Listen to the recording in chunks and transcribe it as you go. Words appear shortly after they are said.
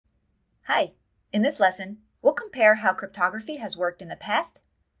Hi, in this lesson, we'll compare how cryptography has worked in the past,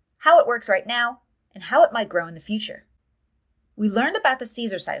 how it works right now, and how it might grow in the future. We learned about the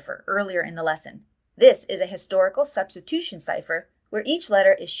Caesar cipher earlier in the lesson. This is a historical substitution cipher where each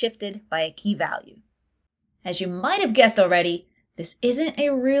letter is shifted by a key value. As you might have guessed already, this isn't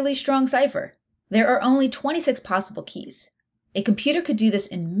a really strong cipher. There are only 26 possible keys. A computer could do this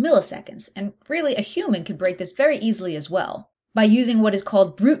in milliseconds, and really a human could break this very easily as well, by using what is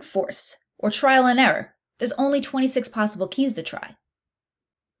called brute force, or trial and error. There's only 26 possible keys to try.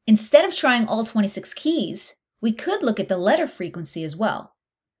 Instead of trying all 26 keys, we could look at the letter frequency as well.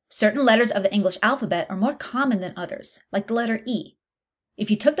 Certain letters of the English alphabet are more common than others, like the letter E. If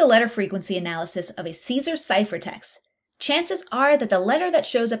you took the letter frequency analysis of a Caesar ciphertext, chances are that the letter that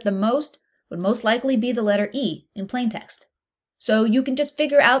shows up the most would most likely be the letter E in plaintext. So you can just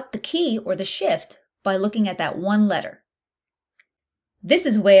figure out the key or the shift by looking at that one letter. This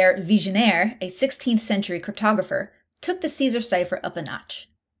is where Vigenère, a 16th century cryptographer, took the Caesar cipher up a notch.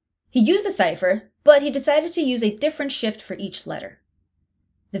 He used the cipher, but he decided to use a different shift for each letter.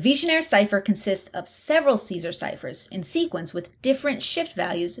 The Vigenère cipher consists of several Caesar ciphers in sequence with different shift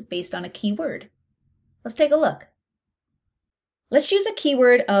values based on a keyword. Let's take a look. Let's use a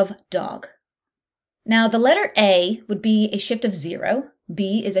keyword of dog. Now, the letter A would be a shift of 0,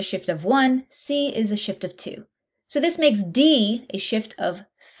 B is a shift of 1, C is a shift of 2. So this makes D a shift of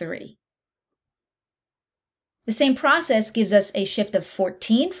 3. The same process gives us a shift of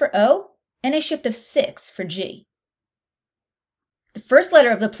 14 for O and a shift of 6 for G. The first letter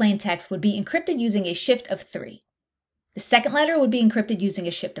of the plain text would be encrypted using a shift of 3. The second letter would be encrypted using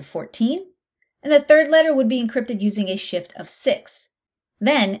a shift of 14, and the third letter would be encrypted using a shift of 6.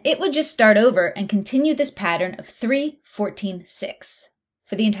 Then it would just start over and continue this pattern of 3, 14, 6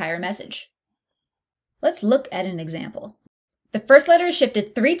 for the entire message. Let's look at an example. The first letter is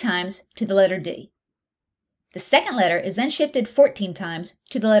shifted 3 times to the letter D. The second letter is then shifted 14 times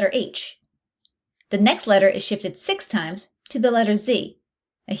to the letter H. The next letter is shifted 6 times to the letter Z.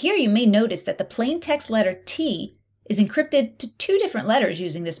 Now here you may notice that the plain text letter T is encrypted to 2 different letters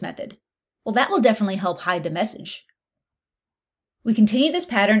using this method. Well, that will definitely help hide the message. We continue this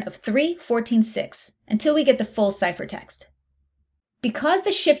pattern of 3, 14, 6 until we get the full ciphertext. Because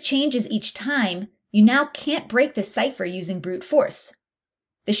the shift changes each time, you now can't break the cipher using brute force.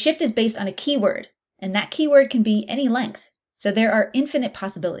 The shift is based on a keyword, and that keyword can be any length, so there are infinite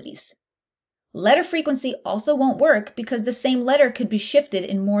possibilities. Letter frequency also won't work because the same letter could be shifted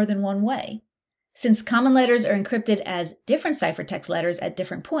in more than one way. Since common letters are encrypted as different ciphertext letters at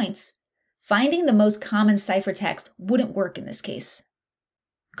different points, finding the most common ciphertext wouldn't work in this case.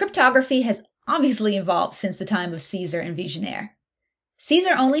 Cryptography has obviously evolved since the time of Caesar and Vigenère.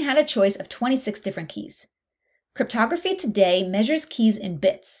 Caesar only had a choice of 26 different keys. Cryptography today measures keys in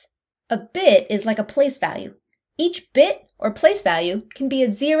bits. A bit is like a place value. Each bit or place value can be a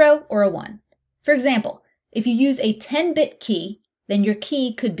 0 or a 1. For example, if you use a 10-bit key, then your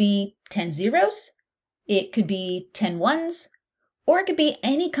key could be 10 zeros, it could be 10 ones, or it could be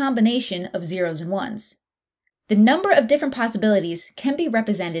any combination of zeros and ones. The number of different possibilities can be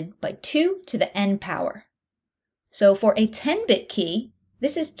represented by 2 to the n power. So for a 10-bit key,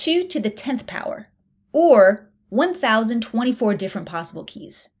 this is 2 to the 10th power, or 1,024 different possible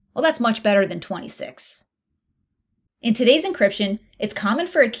keys. Well, that's much better than 26. In today's encryption, it's common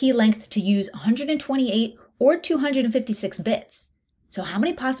for a key length to use 128 or 256 bits. So how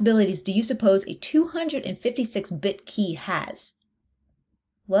many possibilities do you suppose a 256-bit key has?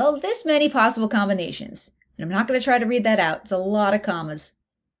 Well, this many possible combinations. And I'm not going to try to read that out. It's a lot of commas.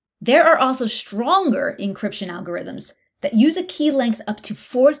 There are also stronger encryption algorithms that use a key length up to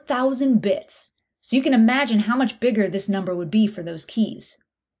 4,000 bits. So you can imagine how much bigger this number would be for those keys.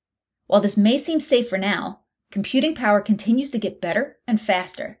 While this may seem safe for now, computing power continues to get better and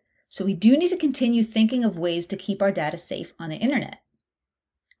faster, so we do need to continue thinking of ways to keep our data safe on the internet.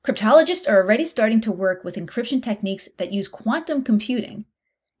 Cryptologists are already starting to work with encryption techniques that use quantum computing.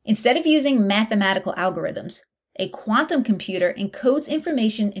 Instead of using mathematical algorithms, a quantum computer encodes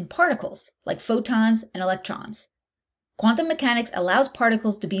information in particles, like photons and electrons. Quantum mechanics allows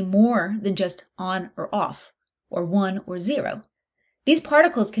particles to be more than just on or off, or 1 or 0. These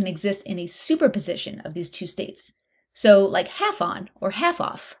particles can exist in a superposition of these two states, so like half on or half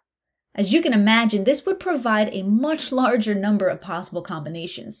off. As you can imagine, this would provide a much larger number of possible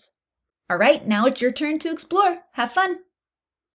combinations. All right, now it's your turn to explore. Have fun!